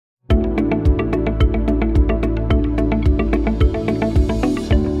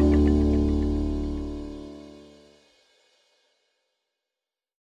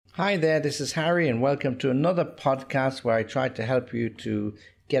Hi there, this is Harry, and welcome to another podcast where I try to help you to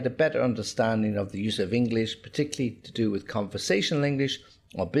get a better understanding of the use of English, particularly to do with conversational English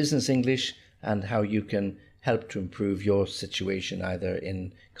or business English, and how you can help to improve your situation either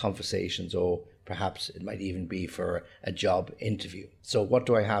in conversations or perhaps it might even be for a job interview. So what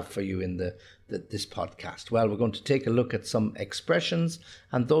do I have for you in this podcast? Well, we're going to take a look at some expressions,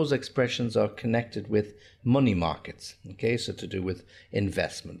 and those expressions are connected with money markets. Okay, so to do with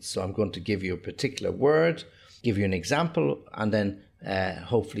investments. So I'm going to give you a particular word, give you an example, and then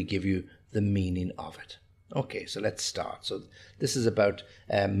hopefully give you the meaning of it. Okay, so let's start. So this is about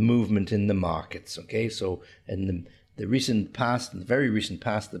movement in the markets. Okay, so in the recent past, in the very recent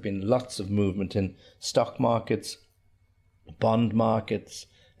past, there have been lots of movement in stock markets, bond markets,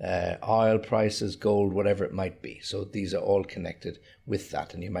 oil prices, gold, whatever it might be. So these are all connected with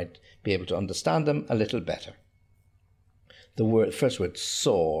that, and you might be able to understand them a little better. The first word,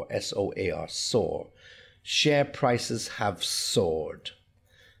 soar, S-O-A-R, soar. Share prices have soared.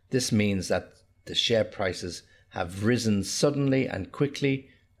 This means that the share prices have risen suddenly and quickly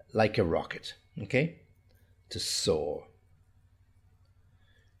like a rocket. Okay? To soar.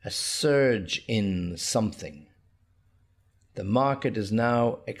 A surge in something. The market is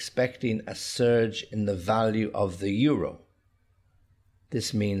now expecting a surge in the value of the euro.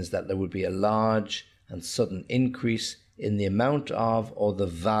 This means that there would be a large and sudden increase in the amount of or the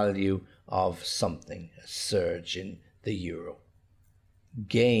value of something, a surge in the euro.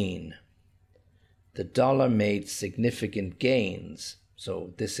 Gain. The dollar made significant gains.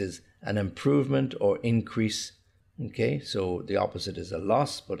 So this is an improvement or increase. Okay, so the opposite is a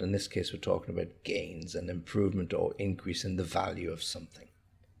loss, but in this case we're talking about gains, an improvement or increase in the value of something.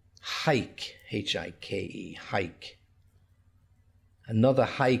 Hike, H-I-K-E, hike. Another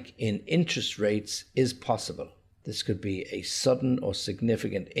hike in interest rates is possible. This could be a sudden or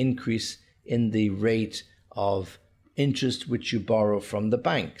significant increase in the rate of interest which you borrow from the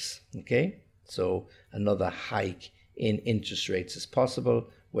banks. Okay, so another hike in interest rates is possible,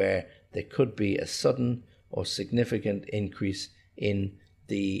 where there could be a sudden or significant increase in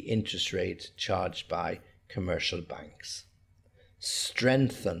the interest rate charged by commercial banks.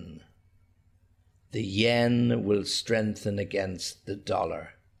 Strengthen. The yen will strengthen against the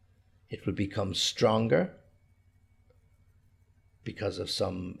dollar. It will become stronger because of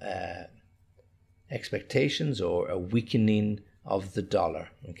some expectations or a weakening of the dollar.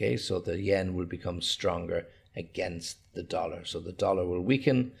 Okay, so the yen will become stronger against the dollar. So the dollar will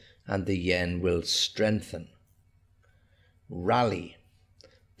weaken and the yen will strengthen. Rally.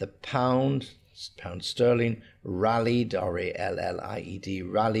 The pound sterling rallied, R-A-L-L-I-E-D,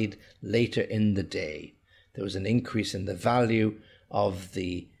 rallied later in the day. There was an increase in the value of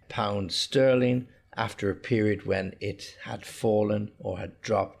the pound sterling after a period when it had fallen or had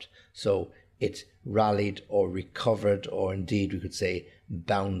dropped. So it rallied or recovered, or indeed we could say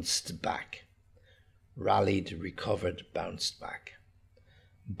bounced back. Rallied, recovered, bounced back.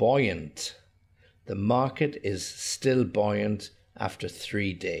 Buoyant. The market is still buoyant after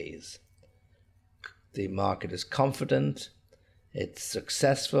 3 days. The market is confident, it's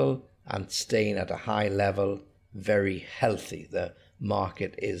successful and staying at a high level, very healthy. The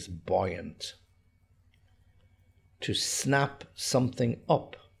market is buoyant. To snap something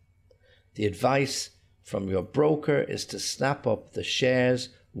up. The advice from your broker is to snap up the shares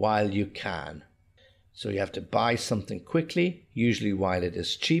while you can. So you have to buy something quickly, usually while it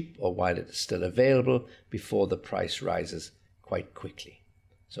is cheap or while it is still available, before the price rises quite quickly.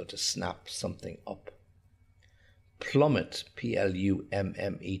 So to snap something up. Plummet,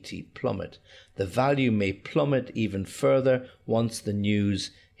 P-L-U-M-M-E-T, plummet. The value may plummet even further once the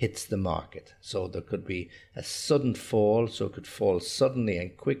news hits the market. So there could be a sudden fall, so it could fall suddenly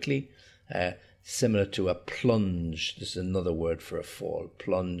and quickly, similar to a plunge. This is another word for a fall,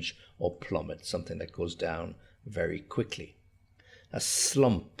 plunge or plummet, something that goes down very quickly. A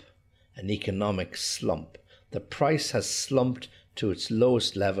slump, an economic slump. The price has slumped to its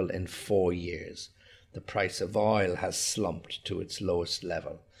lowest level in 4 years. The price of oil has slumped to its lowest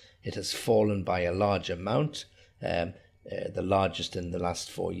level. It has fallen by a large amount, the largest in the last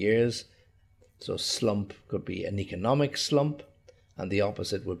 4 years. So slump could be an economic slump, and the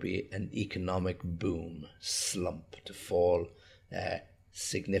opposite would be an economic boom, slump, to fall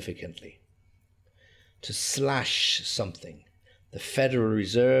significantly. To slash something. The Federal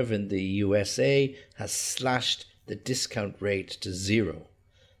Reserve in the USA has slashed the discount rate to 0.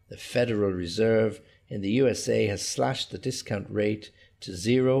 The Federal Reserve in the USA has slashed the discount rate to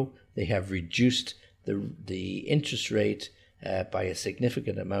 0. They have reduced the interest rate by a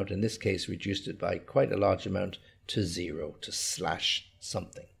significant amount. In this case, reduced it by quite a large amount to 0, to slash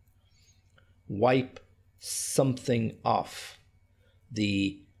something. wipe something off.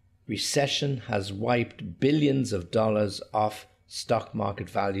 The recession has wiped billions of dollars off stock market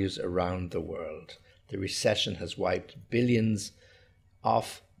values around the world. The recession has wiped billions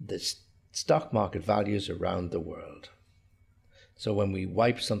off the stock market values around the world. So when we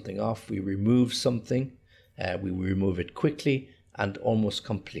wipe something off, we remove something, we remove it quickly and almost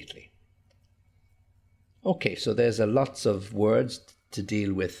completely. Okay, so there's lots of words to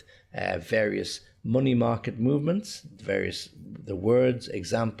deal with various money market movements, the words,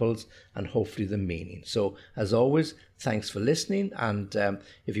 examples, and hopefully the meaning. So as always, thanks for listening. And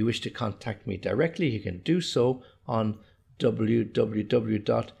if you wish to contact me directly, you can do so on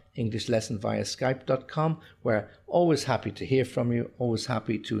www.englishlessonviaskype.com, where always happy to hear from you, always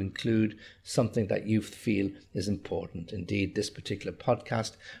happy to include something that you feel is important. Indeed, this particular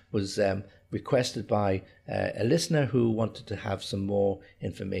podcast was requested by a listener who wanted to have some more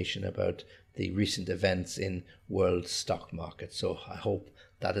information about the recent events in world stock market. So I hope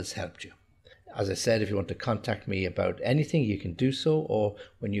that has helped you. As I said, if you want to contact me about anything, you can do so, or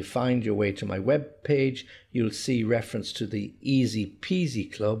when you find your way to my web page, you'll see reference to the Easy Peasy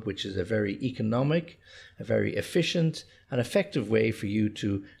Club, which is a very economic, a very efficient and effective way for you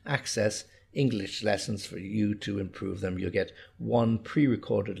to access English lessons, for you to improve them. You'll get one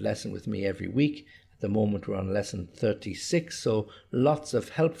pre-recorded lesson with me every week. At the moment, we're on lesson 36, so lots of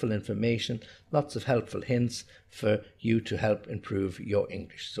helpful information, lots of helpful hints for you to help improve your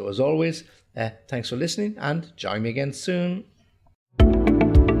English. So as always, thanks for listening and join me again soon.